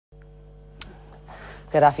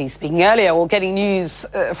Gaddafi speaking earlier. Well, getting news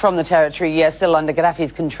from the territory still under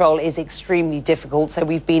Gaddafi's control is extremely difficult. So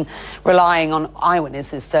we've been relying on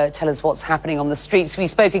eyewitnesses to tell us what's happening on the streets. We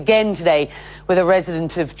spoke again today with a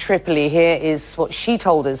resident of Tripoli. Here is what she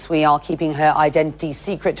told us. We are keeping her identity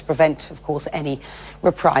secret to prevent, of course, any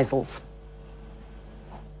reprisals.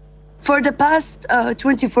 For the past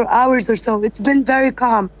 24 hours or so, it's been very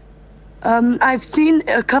calm. I've seen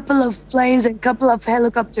a couple of planes and a couple of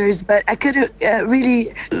helicopters, but I couldn't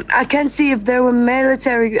I can't see if there were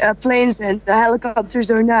military planes and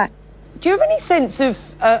helicopters or not. Do you have any sense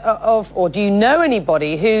or do you know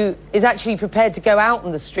anybody who is actually prepared to go out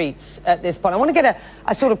on the streets at this point? I want to get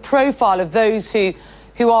a sort of profile of those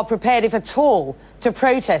who are prepared, if at all, to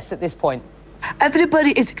protest at this point.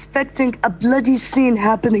 Everybody is expecting a bloody scene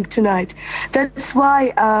happening tonight. That's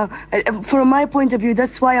why, from my point of view,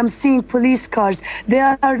 that's why I'm seeing police cars. They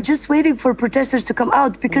are just waiting for protesters to come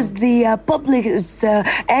out because the public is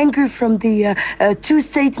angry from the two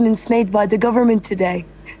statements made by the government today.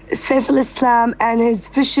 Saif al-Islam and his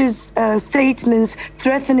vicious statements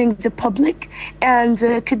threatening the public, and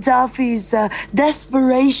Gaddafi's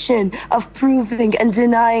desperation of proving and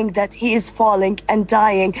denying that he is falling and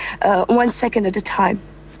dying 1 second at a time.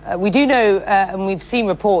 We do know, and we've seen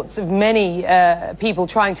reports of many people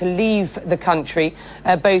trying to leave the country,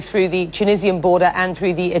 both through the Tunisian border and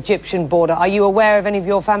through the Egyptian border. Are you aware of any of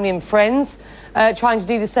your family and friends trying to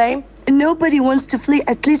do the same? Nobody wants to flee,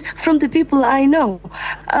 at least from the people I know.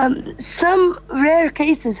 Some rare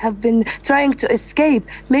cases have been trying to escape.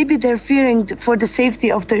 Maybe they're fearing for the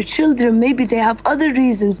safety of their children. Maybe they have other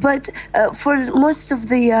reasons. But for most of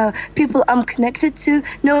the people I'm connected to,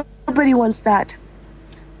 nobody wants that.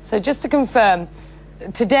 So just to confirm,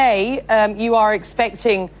 today you are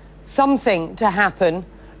expecting something to happen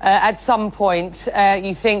at some point.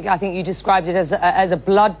 I think you described it as a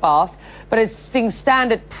bloodbath, but as things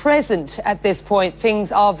stand at present at this point,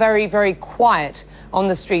 things are very, very quiet on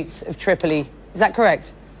the streets of Tripoli. Is that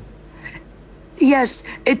correct? Yes,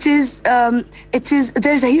 it is.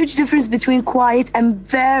 There's a huge difference between quiet and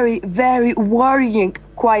very, very worrying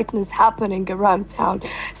quietness happening around town.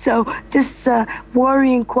 So this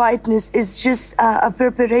worrying quietness is just a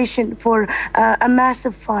preparation for a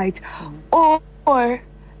massive fight, or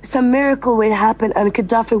some miracle will happen and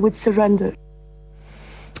Gaddafi would surrender.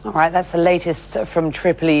 All right, that's the latest from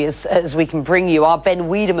Tripoli as we can bring you. Our Ben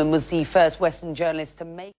Wiedemann was the first Western journalist to make